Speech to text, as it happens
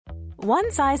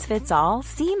One size fits all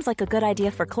seems like a good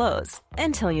idea for clothes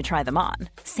until you try them on.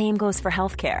 Same goes for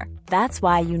healthcare. That's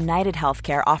why United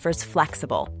Healthcare offers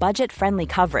flexible, budget-friendly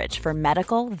coverage for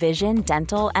medical, vision,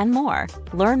 dental, and more.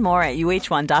 Learn more at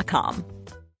uh1.com.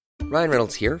 Ryan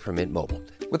Reynolds here from Mint Mobile.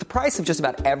 With the price of just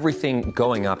about everything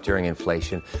going up during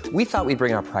inflation, we thought we'd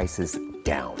bring our prices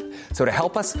down. So to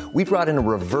help us, we brought in a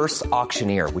reverse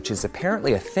auctioneer, which is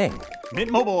apparently a thing.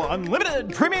 Mint Mobile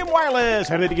Unlimited Premium Wireless.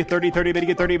 How to get 30, 30, bit to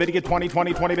get 30, bit to get 20,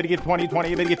 20, 20, bit to get 20,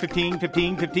 20, bit to get 15,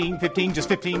 15, 15, 15, just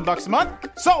 $15 a month?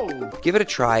 Sold! Give it a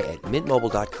try at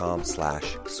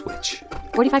mintmobile.com/switch.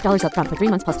 $45 up front for 3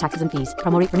 months plus taxes and fees.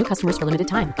 Promo rate for new customers for limited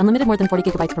time. Unlimited more than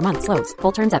 40 gigabytes per month. Slows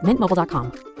full terms at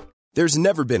mintmobile.com. There's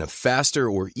never been a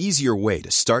faster or easier way to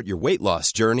start your weight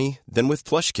loss journey than with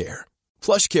PlushCare.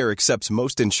 PlushCare accepts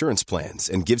most insurance plans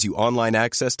and gives you online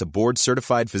access to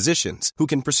board-certified physicians who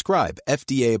can prescribe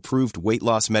FDA-approved weight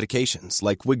loss medications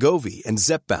like Wegovy and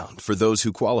Zepbound for those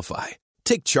who qualify.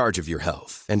 Take charge of your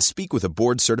health and speak with a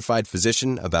board-certified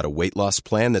physician about a weight loss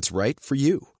plan that's right for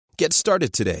you. Get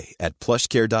started today at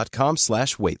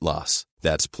plushcare.com/weight loss.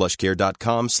 That's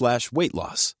plushcare.com/weight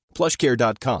loss.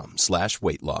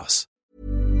 plushcare.com/weight loss.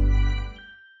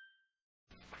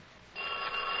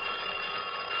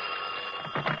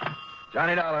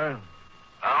 Johnny Dollar.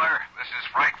 Dollar, this is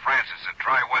Frank Francis at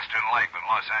Tri-Western Life in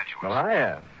Los Angeles. Well,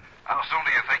 hiya. How soon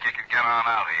do you think you can get on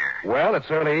out here? Well, it's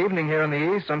early evening here in the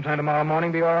east. Sometime tomorrow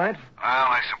morning be all right? Well,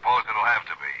 I suppose it'll have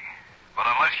to be. But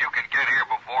unless you can get here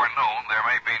before noon, there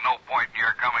may be no point in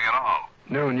your coming at all.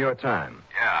 Noon your time?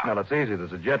 Yeah. Well, it's easy.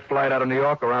 There's a jet flight out of New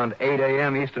York around 8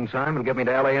 a.m. Eastern time. It'll get me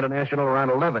to L.A. International around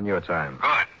 11 your time.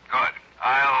 Good, good.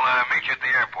 I'll meet you at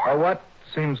the airport. What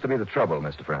seems to be the trouble,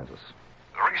 Mr. Francis?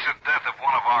 The recent death of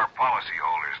one of our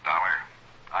policyholders, Dollar.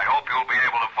 I hope you'll be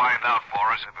able to find out for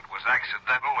us if it was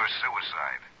accidental or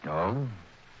suicide. Oh?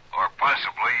 Or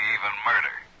possibly even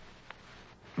murder.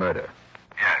 Murder?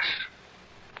 Yes.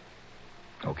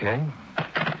 Okay.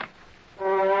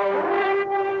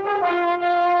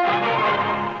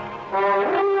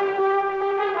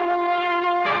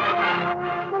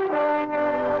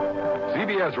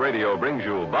 CBS Radio brings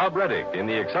you Bob Reddick in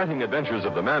the exciting adventures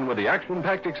of the man with the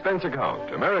action-packed expense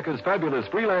account, America's fabulous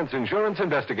freelance insurance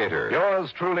investigator.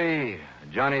 Yours truly,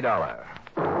 Johnny Dollar.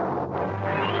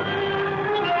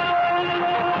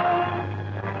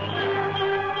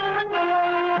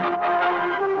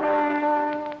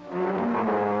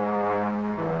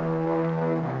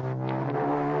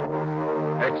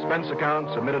 Expense account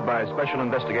submitted by Special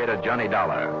Investigator Johnny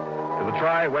Dollar to the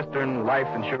Tri-Western Life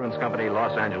Insurance Company,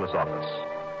 Los Angeles office.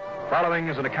 Following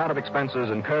is an account of expenses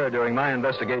incurred during my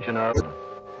investigation of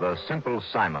the Simple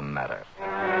Simon matter.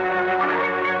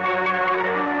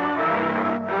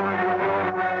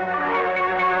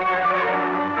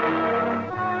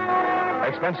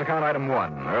 Expense account item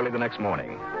 1, early the next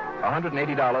morning.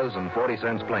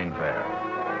 $180.40 plane fare.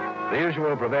 The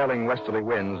usual prevailing westerly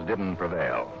winds didn't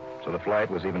prevail, so the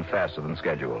flight was even faster than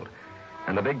scheduled.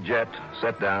 And the big jet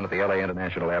set down at the L.A.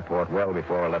 International Airport well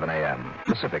before 11 a.m.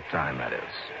 Pacific time, that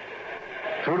is.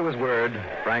 True to his word,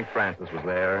 Frank Francis was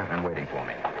there and waiting for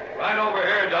me. Right over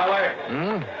here, Dollar.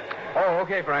 Oh,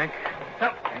 okay, Frank.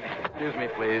 Excuse me,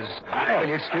 please. Will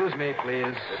you excuse me,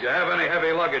 please? If you have any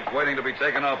heavy luggage waiting to be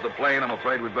taken off the plane, I'm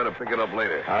afraid we'd better pick it up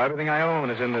later. Everything I own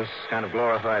is in this kind of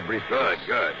glorified briefcase. Good,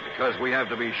 good. Because we have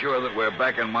to be sure that we're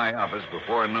back in my office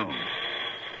before noon.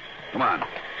 Come on.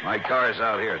 My car's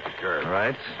out here at the curb.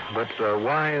 Right. But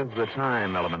why is the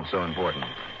time element so important?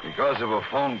 Because of a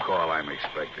phone call I'm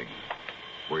expecting.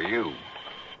 For you.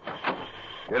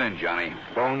 Get in, Johnny.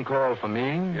 Phone call for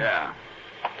me? Yeah.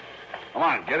 Come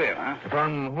on, get in, huh?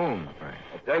 From whom, Frank?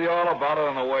 I'll tell you all about it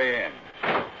on the way in.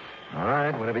 All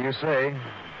right, whatever you say.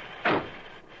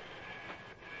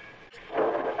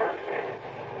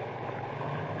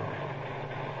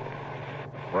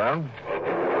 Well?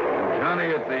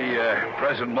 Johnny, at the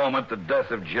present moment, the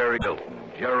death of Jerry Hilton,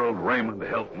 Gerald Raymond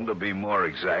Hilton, to be more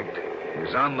exact,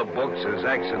 is on the books as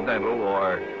accidental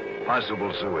or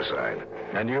possible suicide.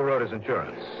 And you wrote his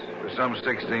insurance? For some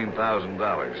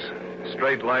 $16,000.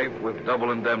 Straight life with double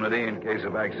indemnity in case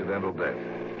of accidental death.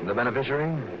 The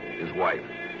beneficiary? His wife.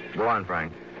 Go on,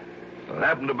 Frank. It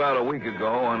happened about a week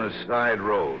ago on a side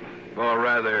road. Or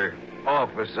rather, off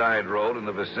a side road in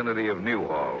the vicinity of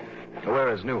Newhall. Where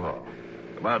is Newhall?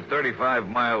 About 35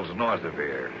 miles north of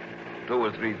here. 2,000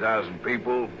 or 3,000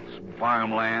 people, some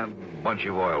farmland, a bunch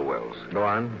of oil wells. Go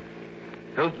on.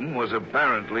 Hilton was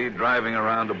apparently driving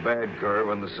around a bad curve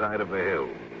on the side of a hill.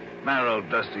 Narrow,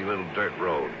 dusty little dirt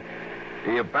road.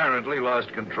 He apparently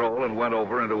lost control and went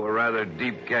over into a rather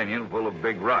deep canyon full of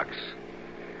big rocks.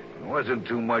 There wasn't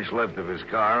too much left of his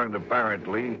car, and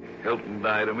apparently Hilton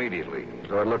died immediately.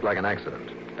 So it looked like an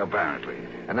accident. Apparently.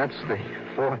 And that's the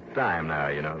fourth time now,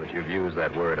 that you've used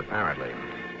that word apparently.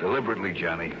 Deliberately,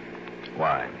 Johnny.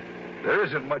 Why? There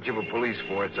isn't much of a police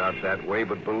force out that way,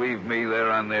 but believe me,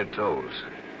 they're on their toes.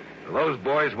 Those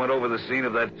boys went over the scene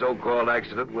of that so-called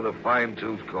accident with a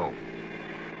fine-tooth comb.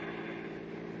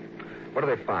 What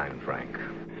do they find, Frank?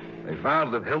 They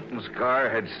found that Hilton's car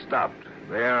had stopped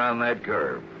there on that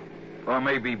curve. Or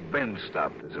maybe been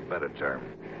stopped is a better term.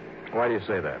 Why do you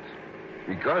say that?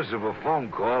 Because of a phone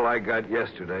call I got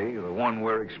yesterday, the one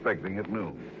we're expecting at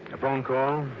noon. A phone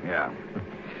call? Yeah.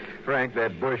 Frank,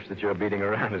 that bush that you're beating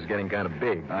around is getting kind of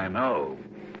big. I know.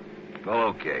 Well,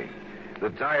 okay.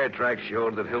 The tire tracks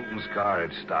showed that Hilton's car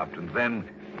had stopped and then,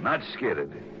 not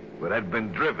skidded, but had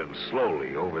been driven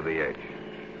slowly over the edge.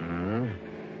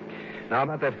 Mm-hmm. Now,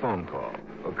 about that phone call.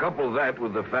 Couple that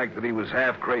with the fact that he was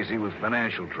half crazy with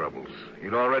financial troubles.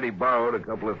 He'd already borrowed a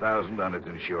couple of $1,000 on his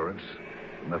insurance.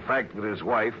 And the fact that his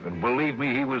wife, and believe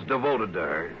me, he was devoted to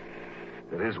her,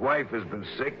 that his wife has been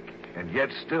sick and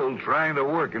yet still trying to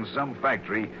work in some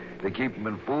factory to keep him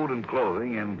in food and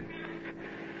clothing, and,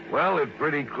 well, it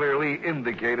pretty clearly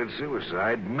indicated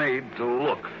suicide made to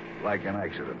look like an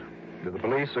accident. Do the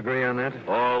police agree on that?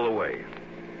 All the way.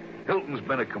 Hilton's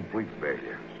been a complete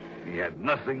failure. He had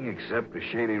nothing except a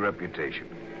shady reputation.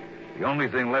 The only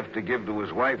thing left to give to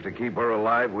his wife to keep her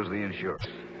alive was the insurance.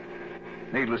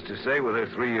 Needless to say, with her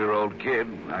 3-year-old kid,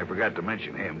 I forgot to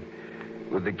mention him,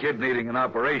 with the kid needing an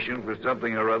operation for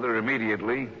something or other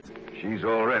immediately, she's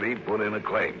already put in a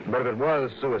claim. But if it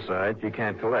was suicide, she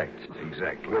can't collect.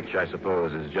 Exactly. Which, I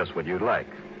suppose, is just what you'd like.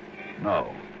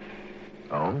 No.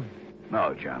 Oh?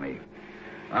 No, Johnny.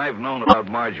 I've known about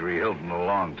Marjorie Hilton a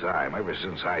long time, ever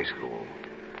since high school.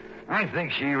 I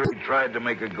think she really tried to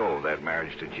make a go of that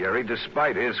marriage to Jerry,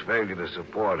 despite his failure to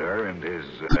support her and his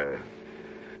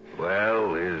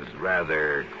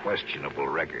rather questionable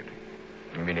record.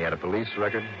 You mean he had a police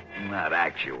record? Not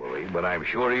actually, but I'm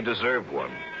sure he deserved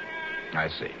one. I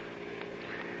see.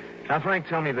 Now, Frank,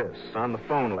 tell me this. On the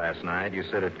phone last night, you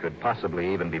said it could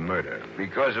possibly even be murder.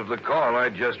 Because of the call I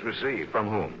just received. From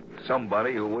whom?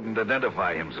 Somebody who wouldn't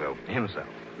identify himself. Himself?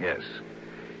 Yes.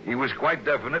 He was quite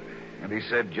definite, and he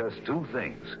said just two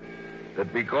things.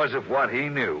 That because of what he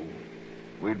knew,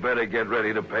 we'd better get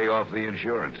ready to pay off the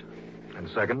insurance. And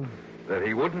second? That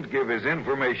he wouldn't give his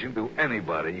information to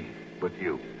anybody but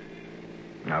you.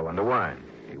 I wonder why.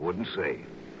 He wouldn't say.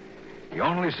 He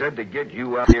only said to get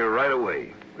you out here right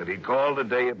away. That he'd call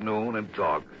today at noon and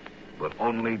talk, but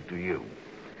only to you.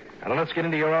 Now, let's get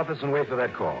into your office and wait for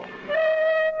that call.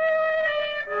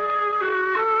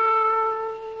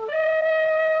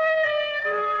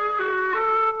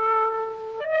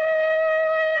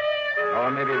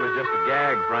 Or maybe it was just a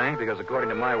gag, Frank, because according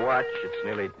to my watch, it's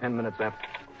nearly 10 minutes after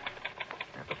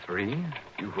 3.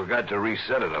 You forgot to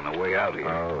reset it on the way out here.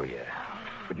 Oh, yeah.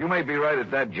 But you may be right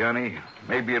at that, Johnny.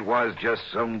 Maybe it was just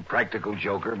some practical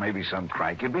joker, maybe some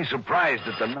crank. You'd be surprised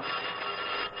at the...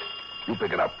 You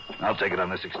pick it up. I'll take it on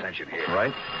this extension here.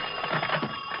 Right.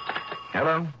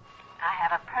 Hello? I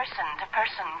have a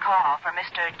person-to-person call for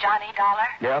Mr. Johnny Dollar.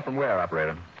 Yeah, from where,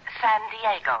 operator? San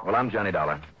Diego. Well, I'm Johnny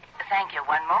Dollar. Thank you.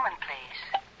 One moment,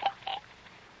 please.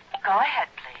 Go ahead,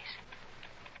 please.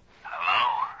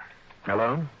 Hello?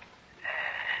 Hello?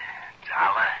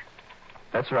 Dollar?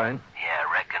 That's right. Yeah,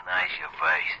 I recognize your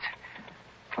voice.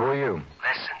 Who are you?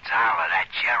 Listen, Dollar, that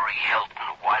Jerry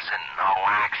Hilton wasn't no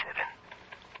accident.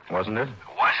 Wasn't it?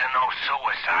 It wasn't no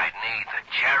suicide neither.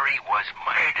 Jerry was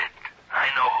murdered. I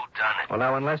know who done it. Well,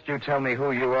 now, unless you tell me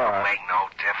who you are... Make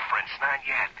no difference, not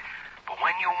yet. But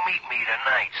when you meet me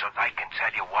tonight so I can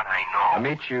tell you what I know... I'll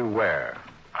meet you where?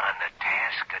 On the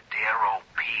Tascadero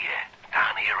Pier,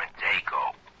 down here in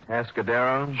Dago.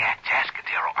 Tascadero? Yeah,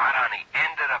 Tascadero, out on the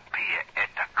end of the pier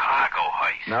at the cargo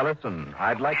hoist. Now, listen,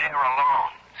 I'd like... There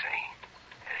alone, see?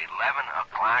 At 11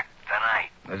 o'clock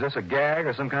tonight. Is this a gag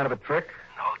or some kind of a trick?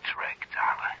 No trick,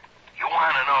 Dollar. You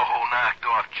want to know who knocked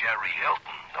off Jerry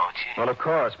Hilton, don't you? Well, of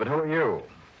course, but who are you?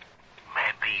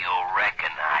 Maybe you'll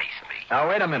recognize me. Now,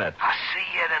 wait a minute. I'll see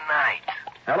you tonight.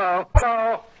 Hello?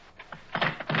 Hello?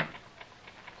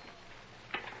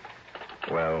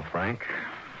 Well, Frank?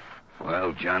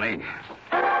 Well, Johnny...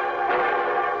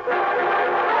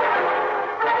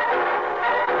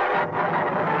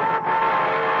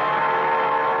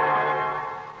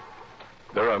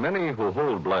 There are many who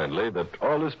hold blindly that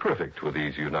all is perfect with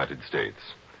these United States.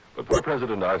 But poor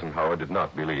President Eisenhower did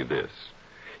not believe this.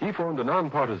 He formed a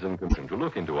nonpartisan commission to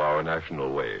look into our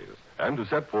national ways and to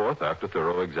set forth, after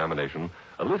thorough examination,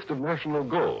 a list of national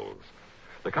goals,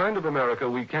 the kind of America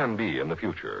we can be in the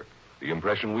future, the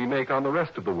impression we make on the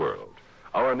rest of the world.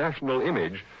 Our national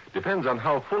image depends on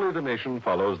how fully the nation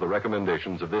follows the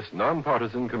recommendations of this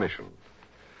nonpartisan commission.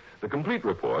 The complete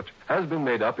report has been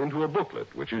made up into a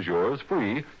booklet, which is yours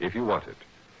free if you want it.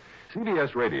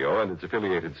 CBS Radio and its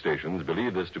affiliated stations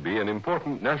believe this to be an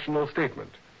important national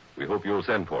statement. We hope you'll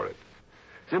send for it.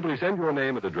 Simply send your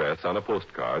name and address on a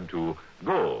postcard to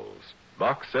Goals,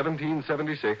 Box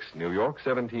 1776, New York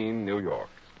 17, New York.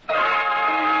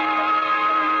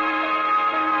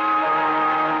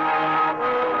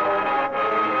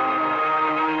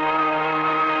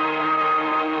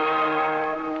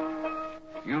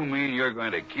 You're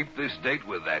going to keep this date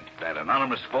with that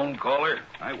anonymous phone caller?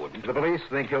 I wouldn't. The police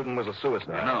think Hilton was a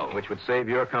suicide. No. Which would save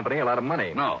your company a lot of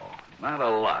money. No, not a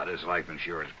lot as life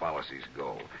insurance policies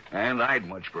go. And I'd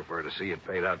much prefer to see it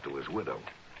paid out to his widow.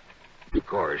 Of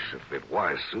course, if it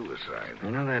was suicide.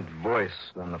 You know that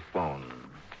voice on the phone?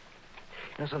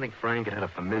 You know something, Frank? It had a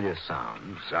familiar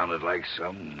sound. Sounded like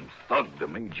some thug to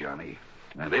me, Johnny.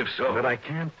 And if so... But I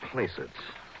can't place it.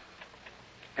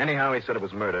 Anyhow, he said it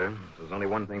was murder. There's only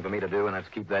one thing for me to do, and that's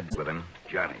keep that with him.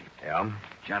 Johnny. Yeah?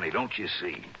 Johnny, don't you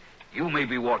see? You may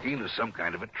be walking into some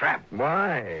kind of a trap.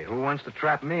 Why? Who wants to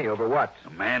trap me? Over what? A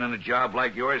man in a job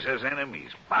like yours has enemies.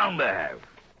 Bound to have.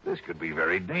 This could be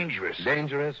very dangerous.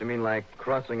 Dangerous? You mean like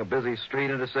crossing a busy street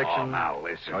intersection? Oh, now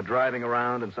listen. Or driving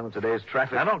around in some of today's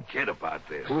traffic? Now, don't kid about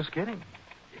this. Who's kidding?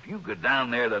 If you go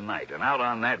down there tonight and out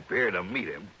on that pier to meet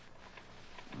him,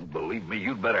 believe me,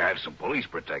 you'd better have some police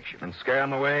protection. And scare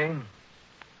him away?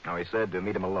 No, he said to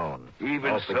meet him alone.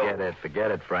 Even so.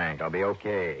 Forget it, Frank. I'll be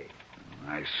okay.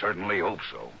 I certainly hope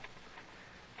so.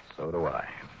 So do I.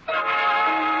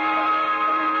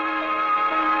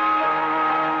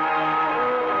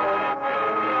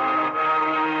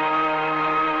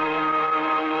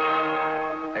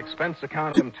 Expense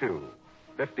account item 2.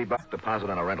 $50 deposit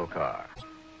on a rental car.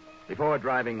 Before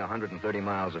driving the 130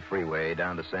 miles of freeway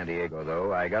down to San Diego,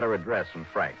 though, I got her address from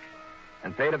Frank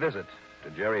and paid a visit to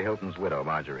Jerry Hilton's widow,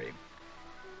 Marjorie.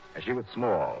 She was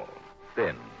small,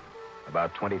 thin,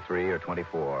 about 23 or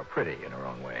 24, pretty in her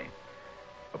own way,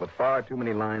 but with far too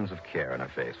many lines of care in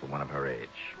her face for one of her age.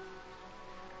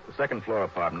 The second-floor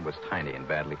apartment was tiny and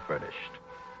badly furnished.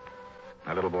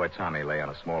 My little boy Tommy lay on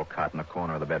a small cot in a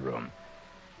corner of the bedroom,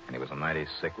 and he was a mighty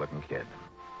sick-looking kid.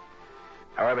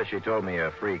 However, she told me a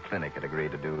free clinic had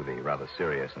agreed to do the rather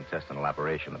serious intestinal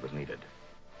operation that was needed.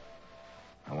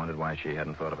 I wondered why she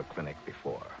hadn't thought of a clinic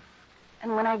before.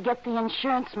 And when I get the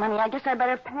insurance money, I guess I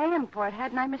better pay him for it,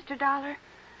 hadn't I, Mr. Dollar?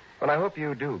 Well, I hope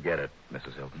you do get it,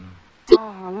 Mrs. Hilton.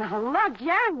 Oh, now, look,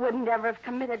 Jerry wouldn't ever have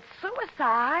committed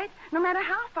suicide, no matter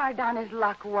how far down his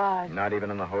luck was. Not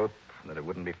even in the hope that it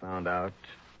wouldn't be found out?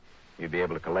 You'd be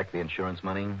able to collect the insurance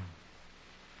money?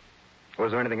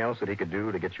 Was there anything else that he could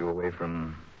do to get you away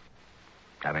from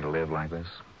having to live like this?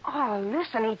 Oh,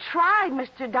 listen, he tried,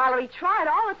 Mr. Dollar. He tried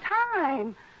all the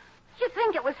time. You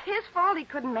think it was his fault he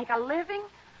couldn't make a living?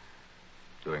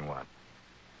 Doing what?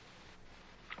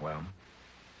 Well?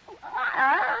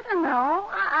 I don't know.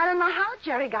 I don't know how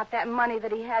Jerry got that money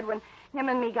that he had when him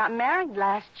and me got married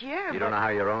last year. You don't know how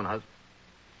your own husband...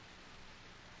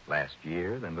 Last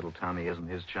year? Then little Tommy isn't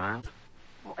his child?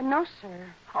 No, sir.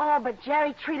 Oh, but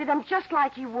Jerry treated him just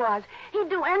like he was. He'd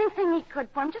do anything he could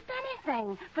for him, just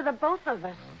anything, for the both of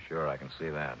us. Oh, sure, I can see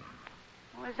that.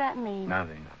 What does that mean?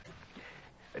 Nothing.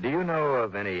 Do you know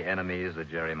of any enemies that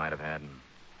Jerry might have had?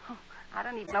 Oh, I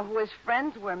don't even know who his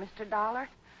friends were, Mr. Dollar.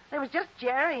 There was just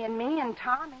Jerry and me and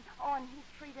Tommy. Oh, and he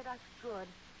treated us good.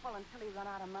 Well, until he run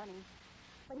out of money.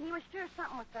 But he was sure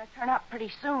something was going to turn up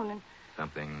pretty soon. And...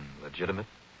 Something legitimate?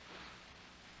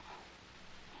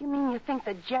 You mean you think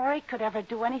that Jerry could ever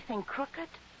do anything crooked?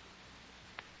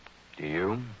 Do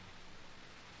you?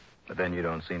 But then you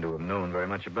don't seem to have known very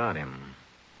much about him.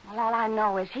 Well, all I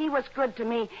know is he was good to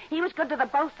me. He was good to the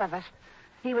both of us.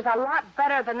 He was a lot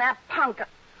better than that punk.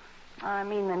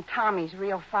 Than Tommy's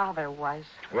real father was.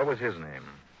 What was his name?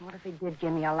 What if he did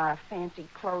give me a lot of fancy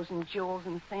clothes and jewels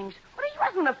and things? Well, he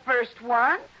wasn't the first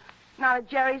one. Now that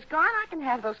Jerry's gone, I can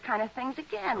have those kind of things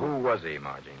again. Who was he,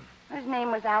 Margie? His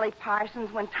name was Allie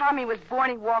Parsons. When Tommy was born,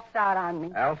 he walked out on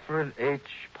me. Alfred H.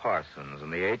 Parsons,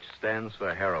 and the H stands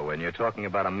for heroin. You're talking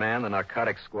about a man the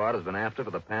narcotics squad has been after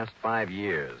for the past 5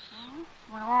 years.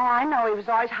 Well, I know he was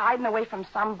always hiding away from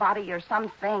somebody or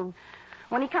something.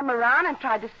 When he come around and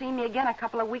tried to see me again a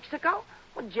couple of weeks ago,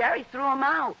 well, Jerry threw him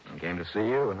out. He came to see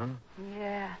you, huh?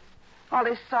 Yeah. All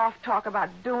this soft talk about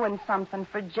doing something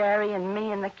for Jerry and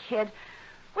me and the kid.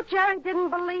 Well, Jerry didn't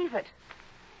believe it.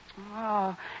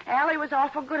 Oh, Allie was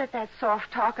awful good at that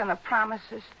soft talk and the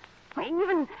promises.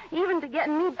 Even to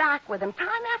getting me back with him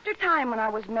time after time when I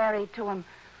was married to him.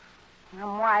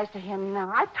 I'm wise to him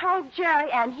now. I told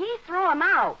Jerry, and he threw him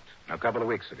out. A couple of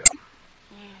weeks ago.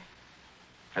 Yeah.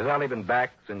 Has Allie been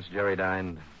back since Jerry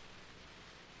died?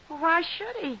 Well, why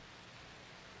should he?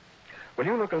 Well,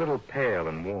 you look a little pale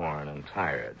and worn and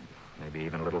tired. Maybe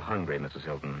even a little hungry, Mrs.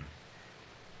 Hilton.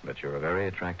 But you're a very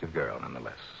attractive girl,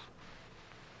 nonetheless.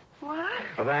 What?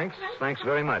 Well, thanks. Thanks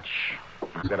very much.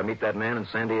 I've got to meet that man in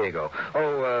San Diego.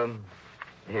 Oh,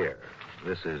 here.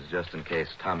 This is just in case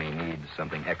Tommy needs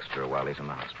something extra while he's in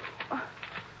the hospital.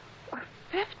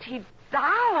 $50?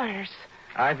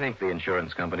 I think the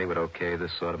insurance company would okay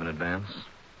this sort of an advance.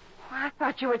 Well, I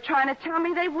thought you were trying to tell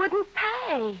me they wouldn't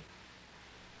pay.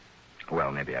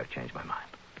 Well, maybe I've changed my mind.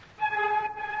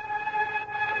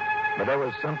 But there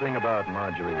was something about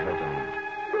Marjorie Hilton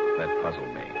that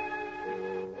puzzled me.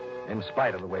 In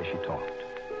spite of the way she talked.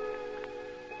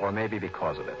 Or maybe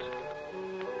because of it.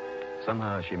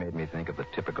 Somehow she made me think of the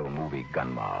typical movie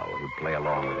gun moll who'd play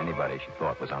along with anybody she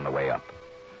thought was on the way up.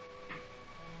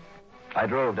 I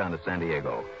drove down to San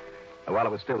Diego. While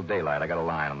it was still daylight, I got a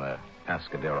line on the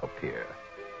Pescadero Pier.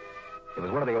 It was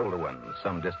one of the older ones,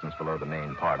 some distance below the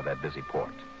main part of that busy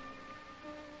port.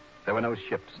 There were no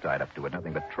ships tied up to it,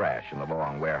 nothing but trash in the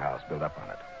long warehouse built up on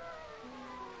it.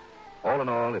 All in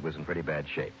all, it was in pretty bad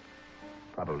shape.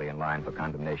 Probably in line for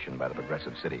condemnation by the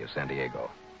progressive city of San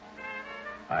Diego.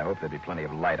 I hoped there'd be plenty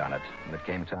of light on it when it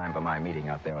came time for my meeting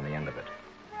out there on the end of it.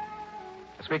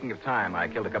 Speaking of time, I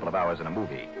killed a couple of hours in a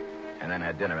movie, and then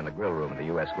had dinner in the grill room at the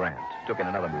U.S. Grant. Took in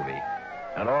another movie,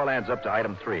 and it all adds up to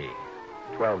item 3,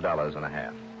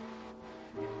 $12.50.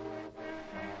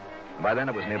 By then,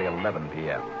 it was nearly 11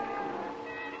 p.m.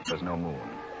 There was no moon.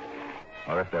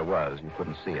 Or if there was, you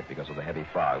couldn't see it because of the heavy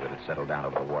fog that had settled down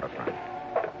over the waterfront.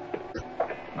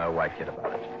 No white kid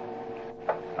about it.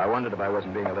 I wondered if I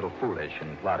wasn't being a little foolish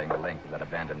in plotting the length of that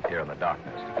abandoned pier in the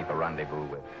darkness to keep a rendezvous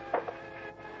with...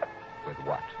 With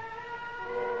what?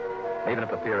 Even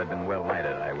if the pier had been well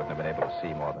lighted, I wouldn't have been able to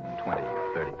see more than 20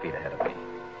 or 30 feet ahead of me.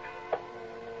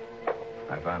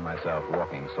 I found myself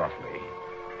walking softly,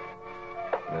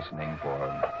 listening for...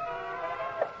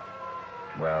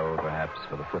 Well, perhaps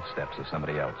for the footsteps of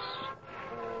somebody else.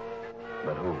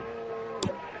 But who?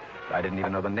 I didn't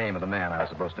even know the name of the man I was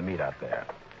supposed to meet out there,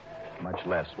 much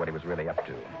less what he was really up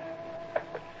to.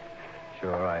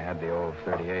 Sure, I had the old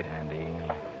 .38 handy,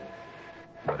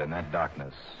 but in that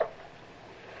darkness,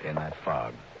 in that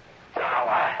fog...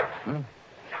 Dollar. Dollar,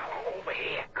 over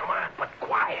here. Come on, but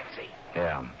quiet, see?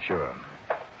 Yeah, sure.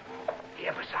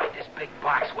 Here beside this big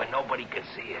box where nobody can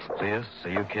see us. See us?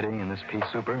 Are you kidding? In this pea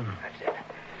super? That's it.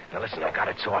 Now, listen, I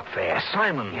gotta talk fast.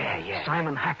 Simon. Yeah.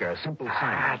 Simon Hacker, simple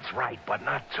Simon. That's right, but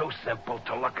not too simple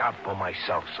to look out for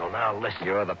myself. So now listen.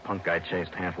 You're the punk I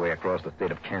chased halfway across the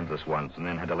state of Kansas once and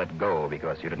then had to let go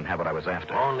because you didn't have what I was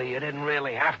after. Only you didn't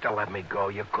really have to let me go.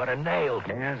 You could have nailed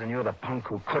me. Yes, and you're the punk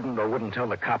who couldn't or wouldn't tell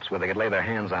the cops where they could lay their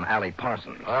hands on Allie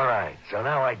Parsons. All right, so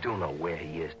now I do know where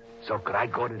he is. So could I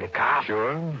go to the cops?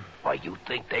 Sure. Why, you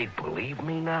think they'd believe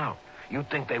me now? You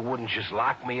think they wouldn't just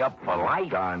lock me up for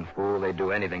life? Darn fool, they'd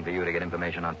do anything for you to get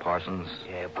information on Parsons.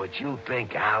 Yeah, but you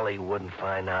think Allie wouldn't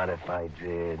find out if I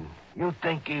did? You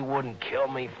think he wouldn't kill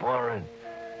me for it?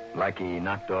 Like he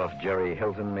knocked off Jerry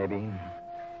Hilton, maybe?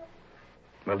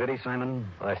 Well, did he, Simon?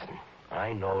 Listen,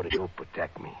 I know that you'll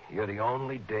protect me. You're the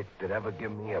only dick that ever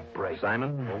give me a break.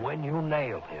 Simon? Well, when you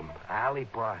nail him, Allie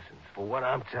Parsons, for what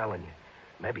I'm telling you,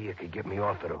 maybe you could get me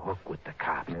off of the hook with the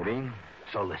cops. Maybe.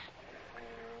 So listen.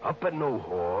 Up at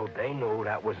Newhall, they knew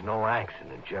that was no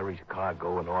accident, Jerry's car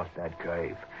going off that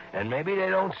curve. And maybe they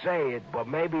don't say it, but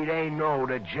maybe they know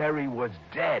that Jerry was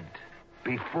dead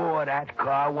before that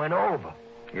car went over.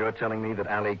 You're telling me that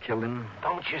Allie killed him?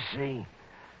 Don't you see?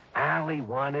 Allie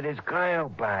wanted his girl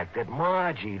back, that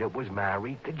Margie that was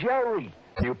married to Jerry.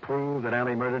 You prove that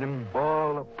Allie murdered him?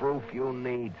 All the proof you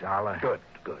need, Zoller. Good.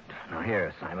 Now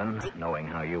here, Simon, knowing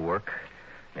how you work,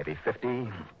 maybe 50?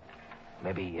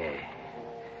 Maybe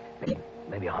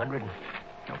 100.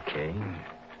 Okay.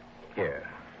 Here.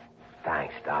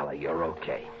 Thanks, Dollar. You're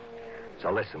okay.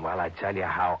 So listen while I tell you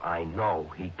how I know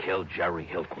he killed Jerry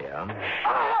Hilton. Yeah?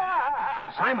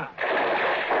 Simon!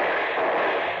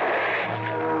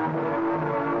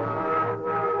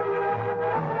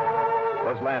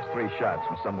 Those last 3 shots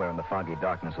from somewhere in the foggy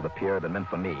darkness of the pier had been meant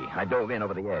for me. I dove in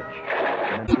over the edge,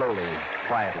 and then slowly,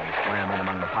 quietly swam in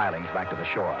among the pilings back to the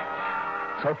shore.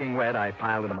 Soaking wet, I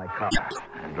piled into my car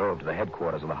and drove to the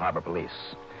headquarters of the harbor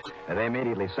police. They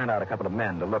immediately sent out a couple of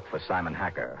men to look for Simon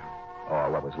Hacker,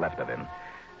 or what was left of him,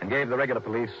 and gave the regular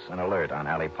police an alert on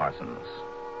Allie Parsons.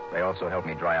 They also helped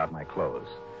me dry out my clothes.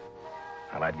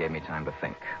 Well, that gave me time to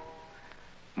think.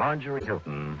 Marjorie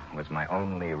Hilton was my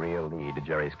only real lead to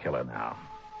Jerry's killer now.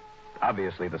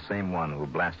 Obviously the same one who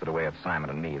blasted away at Simon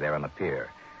and me there on the pier.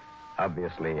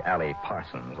 Obviously Allie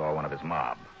Parsons, or one of his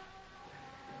mob.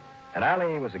 And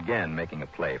Allie was again making a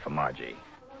play for Margie.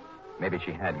 Maybe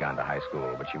she had gone to high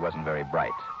school, but she wasn't very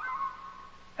bright.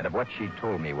 And if what she'd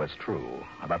told me was true,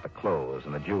 about the clothes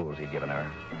and the jewels he'd given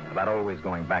her, about always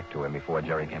going back to him before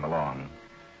Jerry came along,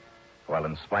 well,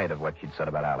 in spite of what she'd said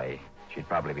about Allie, she'd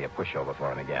probably be a pushover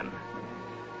for him again.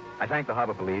 I thanked the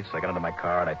harbor police. I got into my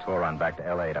car, and I tore on back to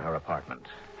L.A. to her apartment.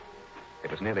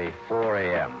 It was nearly 4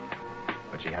 a.m.,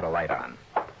 but she had a light on.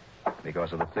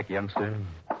 Because of the sick youngster?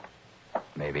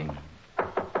 Maybe.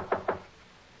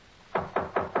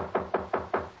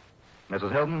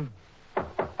 Mrs. Hilton? Who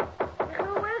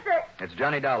is it? It's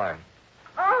Johnny Dollar.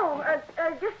 Oh,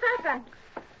 just a second.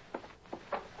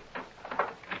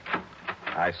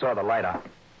 I saw the light on.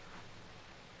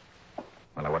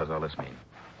 Well, now, what does all this mean?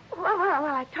 Well,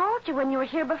 I told you when you were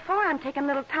here before. I'm taking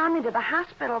little Tommy to the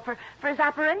hospital for his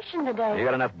operation today. You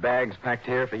got enough bags packed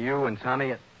here for you and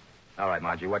Tommy? All right,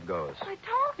 Margie, what goes? I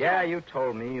told you. Yeah, you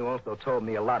told me. You also told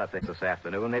me a lot of things this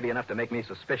afternoon, maybe enough to make me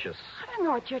suspicious. I don't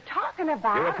know what you're talking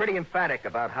about. You were pretty emphatic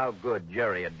about how good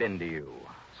Jerry had been to you.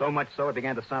 So much so it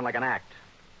began to sound like an act.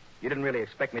 You didn't really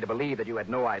expect me to believe that you had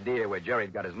no idea where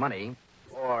Jerry'd got his money,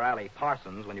 or Allie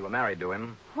Parsons when you were married to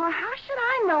him. Well, how should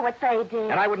I know what they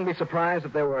did? And I wouldn't be surprised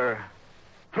if there were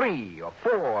 3 or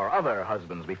 4 other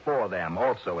husbands before them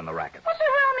also in the rackets. But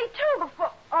there were only 2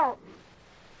 before. Oh.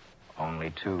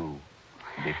 Only 2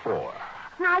 before.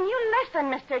 Now, you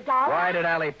listen, Mr. Dollar. Why did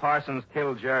Allie Parsons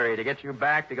kill Jerry? To get you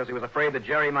back because he was afraid that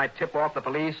Jerry might tip off the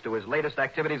police to his latest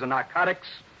activities in narcotics?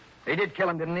 He did kill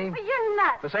him, didn't he? Well, you're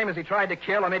nuts. The same as he tried to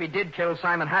kill, or maybe did kill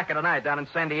Simon Hackett tonight down in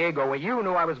San Diego, where you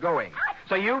knew I was going.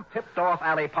 So you tipped off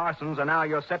Allie Parsons, and now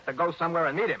you're set to go somewhere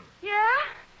and meet him. Yeah?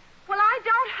 Well, I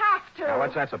don't have to. Now,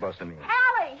 what's that supposed to mean?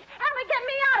 Allie, get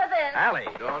me out of this. Allie!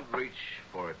 Don't reach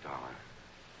for it, Dollar.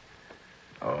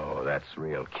 Oh, that's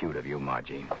real cute of you,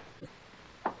 Margie.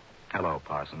 Hello,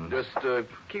 Parsons. Just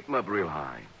keep him up real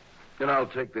high. Then I'll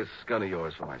take this gun of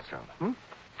yours for myself.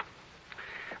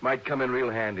 Might come in real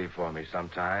handy for me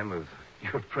sometime with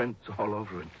your prints all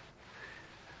over it.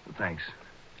 Thanks.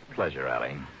 Pleasure,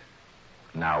 Allie.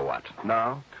 Now what?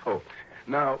 Now? Oh,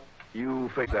 now you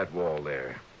face that wall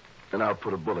there. And I'll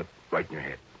put a bullet right in your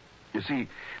head. You see,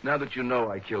 now that you know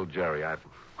I killed Jerry, I've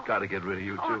got to get rid of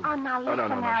you, too. Oh, now listen, no.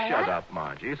 Allie. Shut up,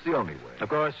 Margie. It's the only way. Of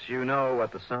course, you know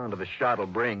what the sound of the shot will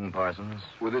bring, Parsons.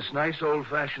 With this nice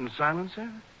old-fashioned silencer?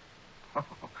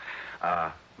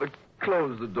 But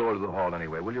close the door to the hall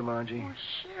anyway, will you, Margie? Oh,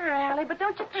 sure, Allie, but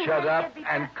don't you think... Shut maybe up it'd be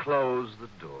and close the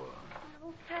door.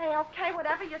 Okay,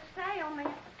 whatever you say, only...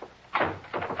 Oh,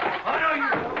 no, you...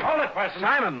 Hold it, Parsons.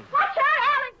 Simon! Watch out,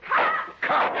 Allie!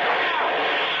 Come!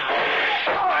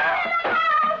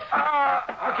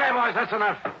 Okay, boys, that's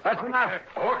enough. That's enough.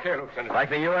 Okay, Lieutenant. Like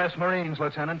the U.S. Marines,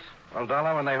 Lieutenant. Well,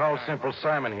 Dollar, when they hauled Simple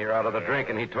Simon here out of the drink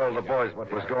and he told the boys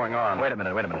what was going on. Wait a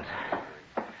minute.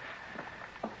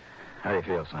 How do you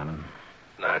feel, Simon?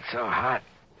 Not so hot,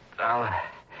 Dollar.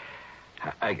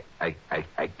 I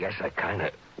guess I kind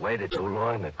of waited too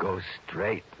long to go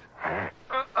straight.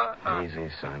 Easy,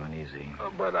 Simon, easy.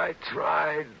 But I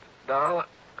tried, Dollar.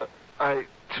 I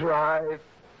tried.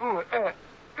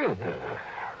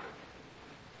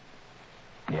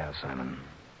 Yeah, Simon.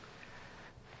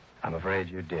 I'm afraid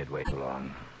you did wait too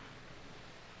long.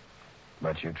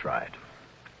 But you tried.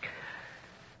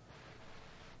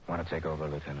 Want to take over,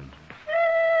 Lieutenant?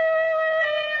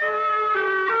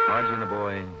 Margie and the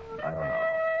boy, I don't know.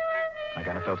 I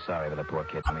kind of felt sorry for the poor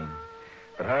kid,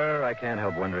 But her, I can't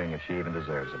help wondering if she even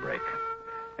deserves a break.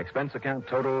 Expense account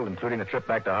total, including the trip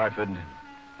back to Hartford,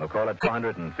 we'll call it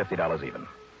 $450 even.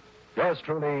 Yours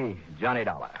truly, Johnny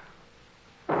Dollar.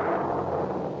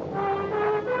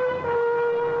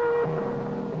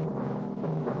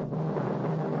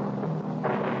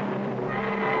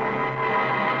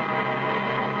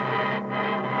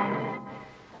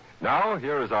 Now,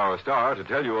 here is our star to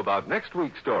tell you about next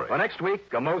week's story. For next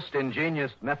week, a most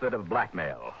ingenious method of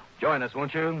blackmail. Join us,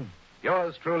 won't you?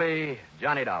 Yours truly,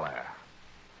 Johnny Dollar.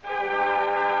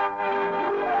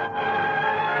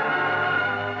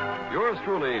 Yours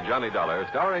truly, Johnny Dollar,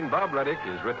 starring Bob Reddick,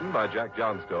 is written by Jack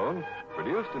Johnstone,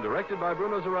 produced and directed by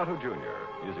Bruno Zerato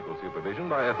Jr., musical supervision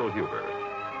by Ethel Huber.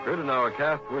 Heard in our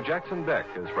cast were Jackson Beck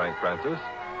as Frank Francis,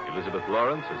 Elizabeth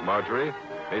Lawrence as Marjorie,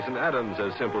 Mason Adams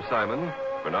as Simple Simon,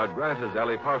 Bernard Grant as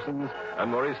Allie Parsons,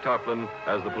 and Maurice Tarplin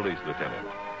as the police lieutenant.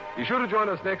 Be sure to join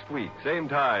us next week, same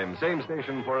time, same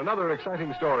station, for another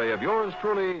exciting story of yours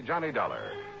truly, Johnny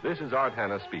Dollar. This is Art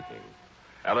Hanna speaking.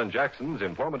 Alan Jackson's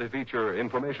informative feature,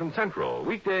 Information Central,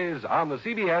 weekdays on the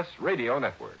CBS Radio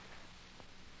Network.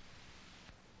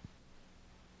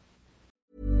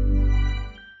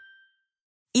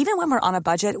 Even when we're on a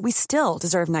budget, we still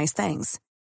deserve nice things.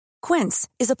 Quince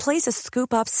is a place to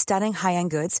scoop up stunning high-end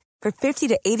goods for 50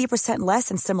 to 80% less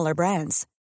than similar brands.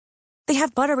 They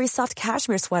have buttery soft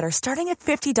cashmere sweaters starting at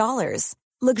 $50,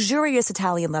 luxurious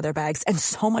Italian leather bags, and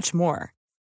so much more.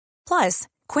 Plus,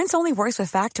 Quince only works with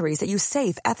factories that use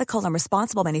safe, ethical, and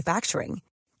responsible manufacturing.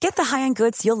 Get the high-end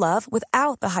goods you'll love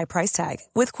without the high price tag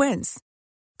with Quince.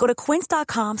 Go to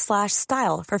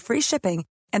quince.com/style for free shipping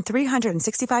and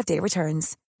 365-day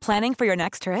returns. Planning for your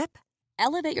next trip?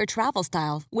 Elevate your travel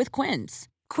style with Quince.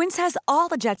 Quince has all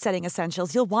the jet-setting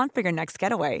essentials you'll want for your next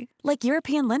getaway, like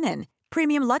European linen,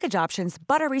 premium luggage options,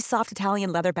 buttery soft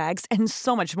Italian leather bags, and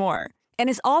so much more. And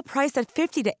is all priced at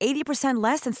 50 to 80%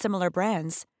 less than similar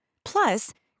brands.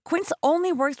 Plus, Quince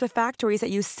only works with factories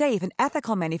that use safe and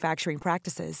ethical manufacturing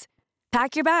practices.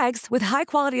 Pack your bags with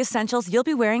high-quality essentials you'll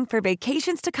be wearing for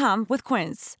vacations to come with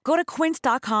Quince. Go to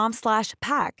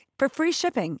quince.com/pack for free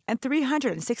shipping and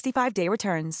 365-day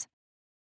returns.